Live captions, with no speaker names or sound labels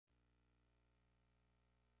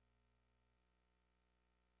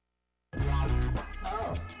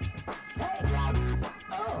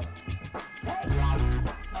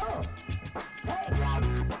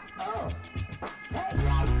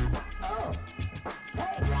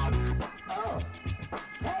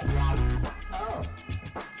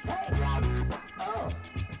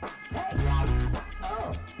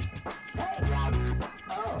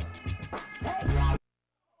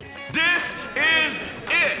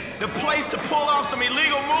the place to pull off some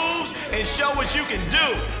illegal moves and show what you can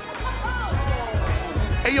do.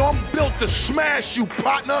 Hey, yo, I'm built to smash you,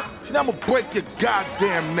 partner. Now I'm gonna break your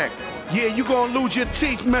goddamn neck. Yeah, you gonna lose your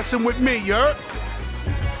teeth messing with me, you heard?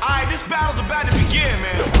 All right, this battle's about to begin,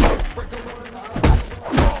 man.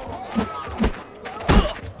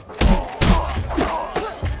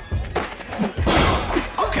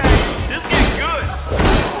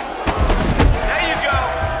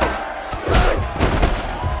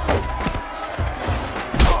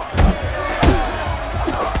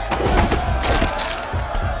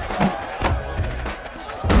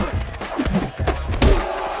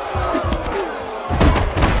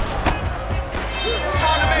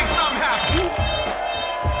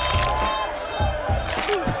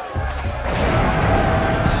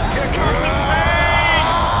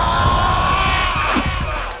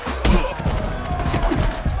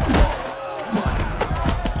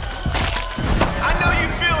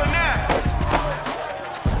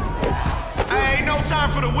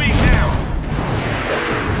 For the week now.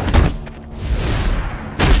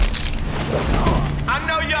 I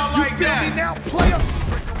know y'all like that. You feel me now, player?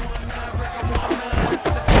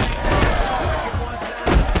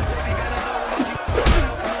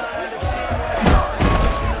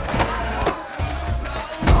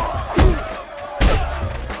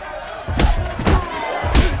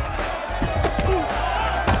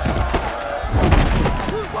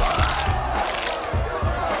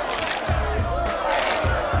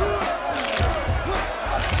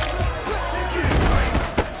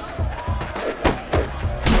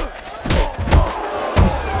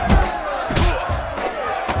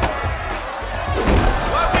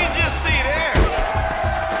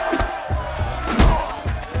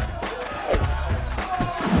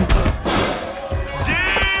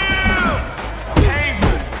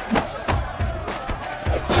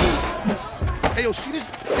 Hey, yo, see this?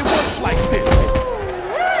 It works like this.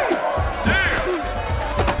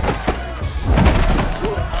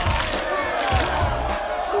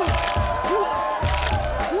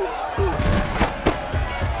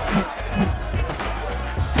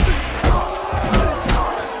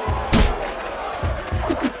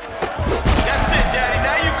 That's it, Daddy.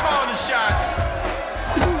 Now you calling the shots.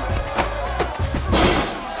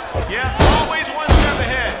 Yeah, always one step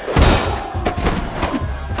ahead.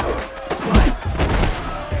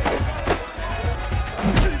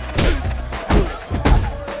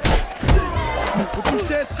 What you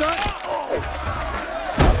said, son?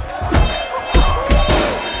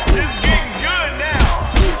 This is getting good now.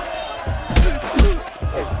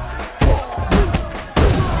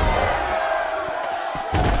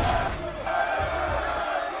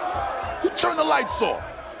 Who turned the lights off?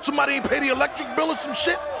 Somebody ain't pay the electric bill or some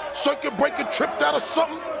shit? Circuit breaker tripped out or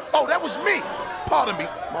something? Oh, that was me. Pardon me.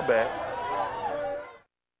 My bad.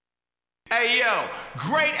 Hey, yo,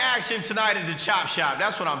 great action tonight at the Chop Shop.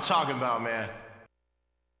 That's what I'm talking about, man.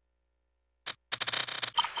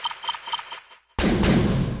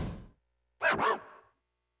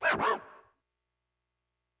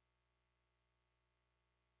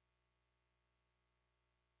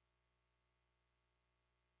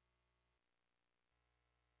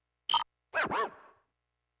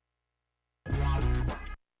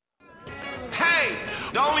 Hey,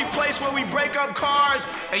 the only place where we break up cars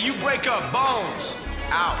and you break up bones.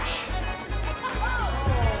 Ouch.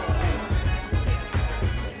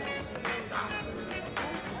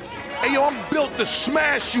 Hey, yo, I'm built to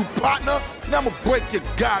smash you, partner. Now I'm gonna break your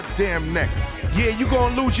goddamn neck. Yeah, you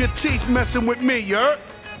gonna lose your teeth messing with me, you heard?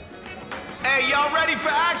 Hey, y'all ready for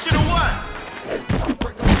action or what?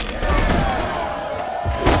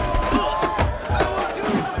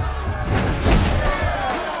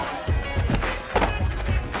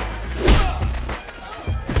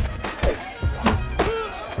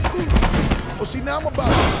 Well, see, now I'm about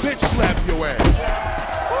to bitch slap your ass.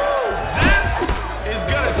 This is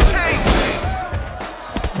gonna change things.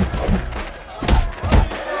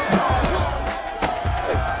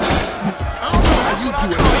 I don't know how you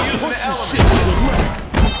do it. Using Push the your element. shit to the limit.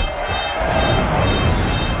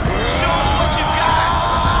 Show us what you got.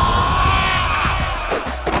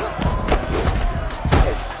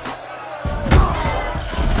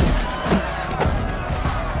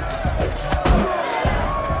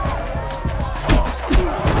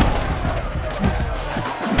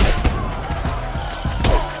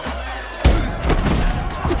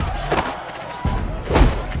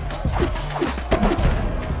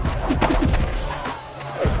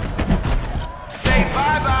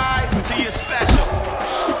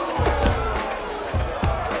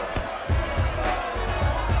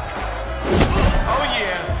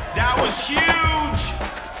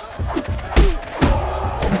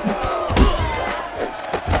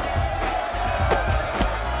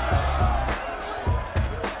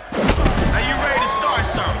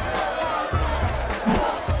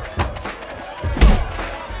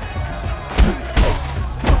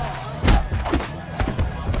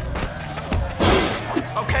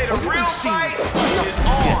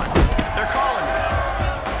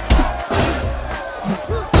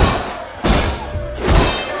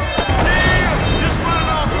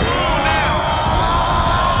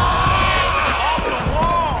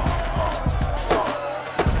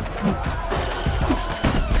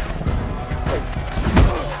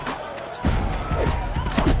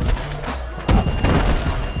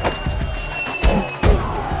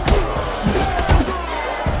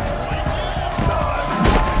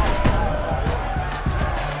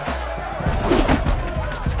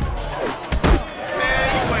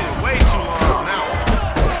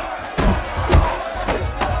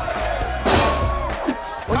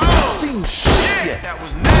 seen shit yet. That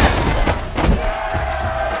was nasty.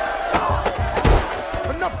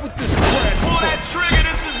 Enough with this crap. Pull that trigger,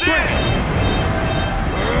 this is it.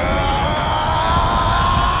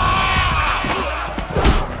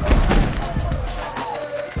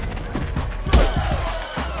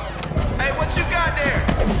 Hey, what you got there?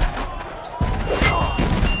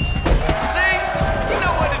 See? You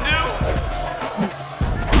know what to do.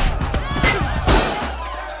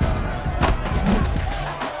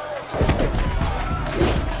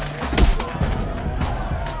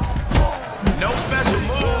 No special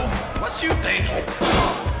move. What you thinking?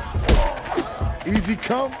 Easy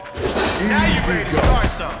come, easy Now you ready to go. start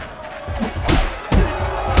something.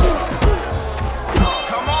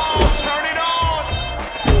 Come on, turn it on.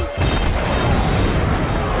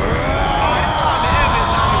 All right, it's time to end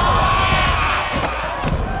this honey.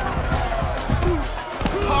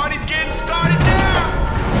 Party's getting started now.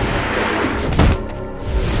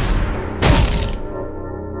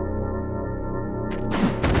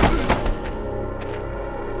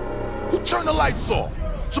 Who turned the lights off?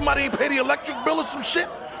 Somebody ain't pay the electric bill or some shit?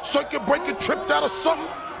 Circuit breaker tripped out or something?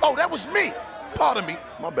 Oh, that was me. Pardon me.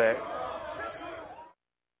 My bad.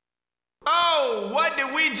 Oh, what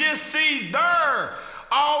did we just see there?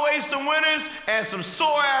 Always some winners and some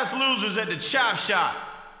sore-ass losers at the chop shop.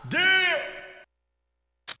 Damn!